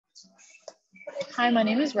Hi, my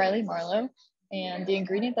name is Rylie Marlow, and the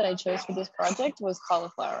ingredient that I chose for this project was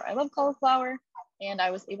cauliflower. I love cauliflower, and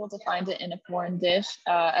I was able to find it in a foreign dish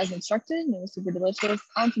as instructed, and it was super delicious.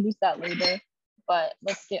 I'll introduce that later, but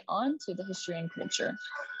let's get on to the history and culture.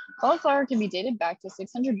 Cauliflower can be dated back to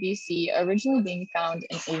 600 BC, originally being found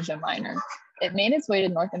in Asia Minor. It made its way to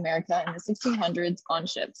North America in the 1600s on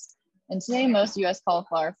ships, and today most US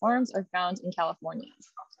cauliflower farms are found in California.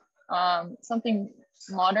 Something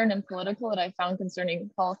modern and political that I found concerning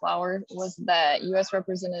cauliflower was that US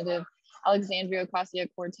Representative Alexandria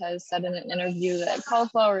Ocasio-Cortez said in an interview that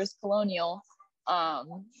cauliflower is colonial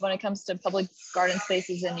when it comes to public garden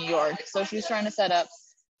spaces in New York. So she was trying to set up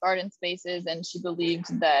garden spaces, and she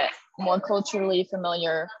believed that more culturally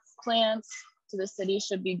familiar plants to the city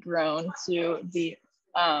should be grown to the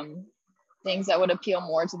things that would appeal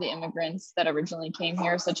more to the immigrants that originally came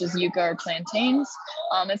here, such as yucca or plantains.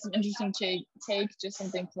 It's an interesting take, just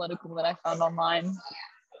something political that I found online.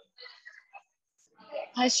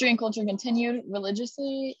 History and culture continued.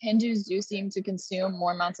 Religiously, Hindus do seem to consume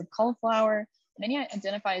more amounts of cauliflower. Many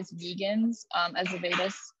identify as vegans, as the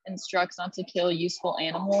Vedas instructs not to kill useful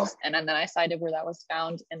animals. And then I cited where that was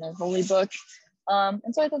found in their holy book. And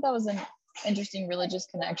so I thought that was an interesting religious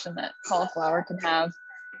connection that cauliflower can have.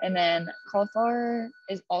 And then cauliflower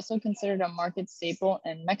is also considered a market staple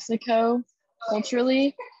in Mexico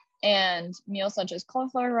culturally. And meals such as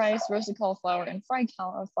cauliflower rice, roasted cauliflower, and fried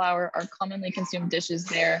cauliflower are commonly consumed dishes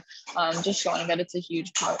there, just showing that it's a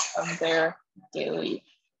huge part of their daily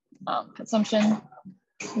consumption.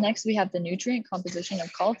 Next, we have the nutrient composition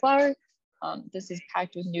of cauliflower. This is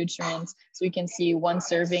packed with nutrients. So we can see one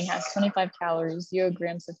serving has 25 calories, 0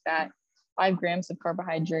 grams of fat, 5 grams of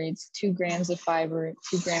carbohydrates, 2 grams of fiber,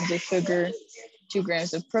 2 grams of sugar, 2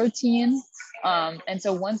 grams of protein. And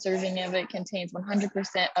so one serving of it contains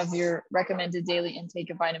 100% of your recommended daily intake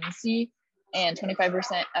of vitamin C and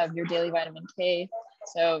 25% of your daily vitamin K.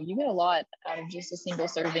 So you get a lot out of just a single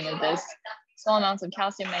serving of this. Small amounts of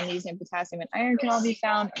calcium, magnesium, potassium, and iron can all be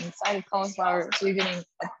found inside of cauliflower, so you're getting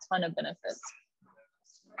a ton of benefits.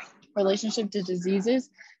 Relationship to diseases.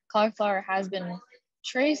 Cauliflower has been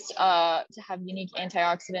traced to have unique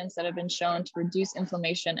antioxidants that have been shown to reduce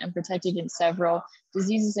inflammation and protect against several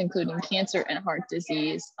diseases, including cancer and heart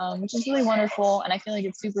disease, which is really wonderful. And I feel like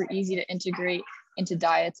it's super easy to integrate into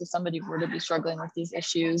diets if somebody were to be struggling with these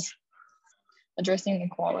issues. Addressing the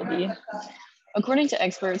quality. According to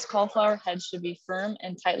experts, cauliflower heads should be firm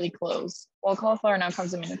and tightly closed. While cauliflower now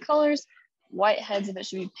comes in many colors, white heads of it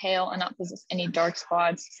should be pale and not possess any dark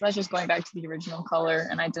spots. So that's just going back to the original color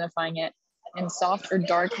and identifying it. In soft or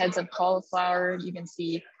dark heads of cauliflower, you can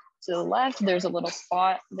see to the left, there's a little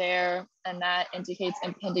spot there, and that indicates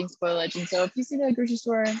impending spoilage. And so if you see that at the grocery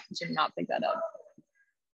store, you should not pick that up.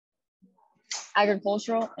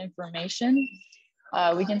 Agricultural information.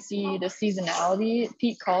 We can see the seasonality.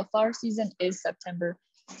 Peak cauliflower season is September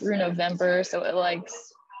through November, so it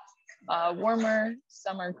likes warmer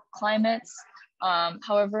summer climates.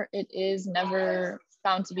 However, it is never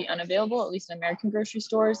found to be unavailable, at least in American grocery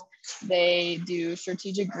stores. They do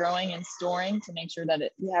strategic growing and storing to make sure that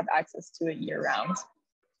you have access to it year round.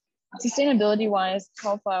 Sustainability wise,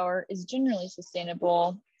 cauliflower is generally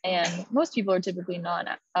sustainable, and most people are typically not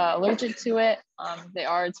allergic to it.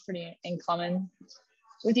 It's pretty uncommon.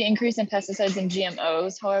 With the increase in pesticides and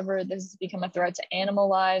GMOs, however, this has become a threat to animal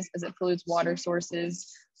lives as it pollutes water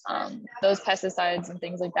sources. Those pesticides and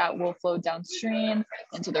things like that will flow downstream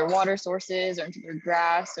into their water sources or into their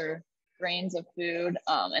grass or grains of food,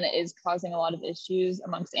 and it is causing a lot of issues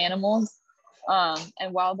amongst animals.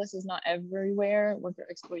 And while this is not everywhere, worker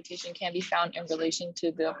exploitation can be found in relation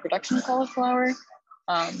to the production of cauliflower,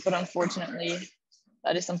 but unfortunately,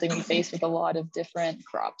 that is something we face with a lot of different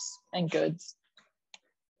crops and goods.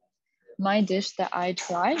 My dish that I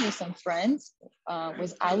tried with some friends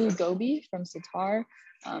was aloo gobi from Sitar,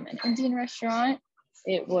 an Indian restaurant.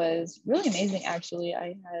 It was really amazing, actually.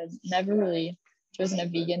 I had never really chosen a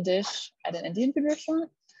vegan dish at an Indian food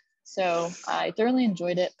restaurant, so I thoroughly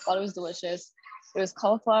enjoyed it. Thought it was delicious. It was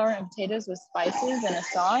cauliflower and potatoes with spices and a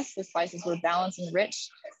sauce. The spices were balanced and rich.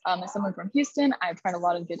 As someone from Houston, I've tried a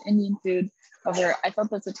lot of good Indian food. However, I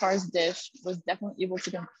felt that Sitar's dish was definitely able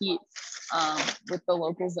to compete with the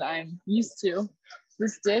locals that I'm used to.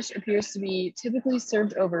 This dish appears to be typically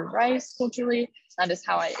served over rice culturally. That is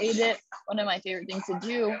how I ate it. One of my favorite things to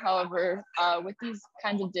do, however, with these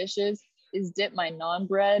kinds of dishes is dip my naan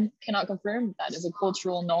bread. Cannot confirm that is a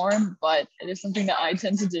cultural norm, but it is something that I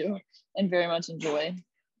tend to do and very much enjoy.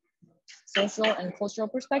 Social and cultural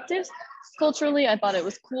perspectives. Culturally, I thought it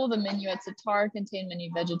was cool. The menu at Sitar contained many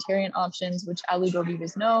vegetarian options, which aloo gobi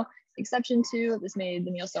was no, exception to. This made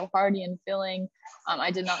the meal so hearty and filling.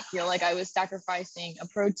 I did not feel like I was sacrificing a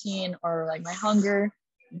protein or like my hunger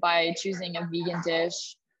by choosing a vegan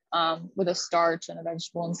dish with a starch and a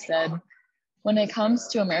vegetable instead. When it comes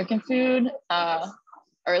to American food,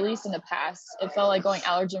 or at least in the past, it felt like going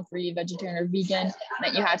allergen-free, vegetarian or vegan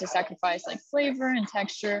meant you had to sacrifice like flavor and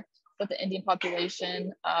texture, but the Indian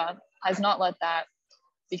population has not let that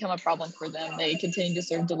become a problem for them. They continue to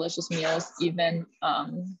serve delicious meals, even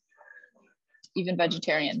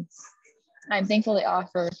vegetarian. I'm thankful they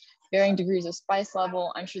offer varying degrees of spice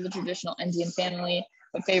level. I'm sure the traditional Indian family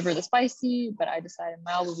would favor the spicy, but I decided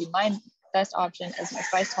mild would be my best option as my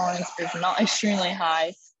spice tolerance is not extremely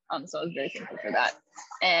high. So I was very thankful for that.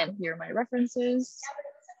 And here are my references.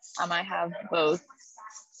 I have both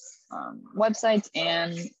websites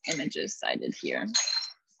and images cited here.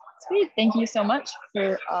 Sweet, thank you so much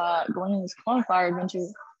for going on this cauliflower adventure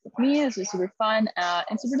with me. This was super fun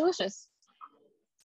and super delicious.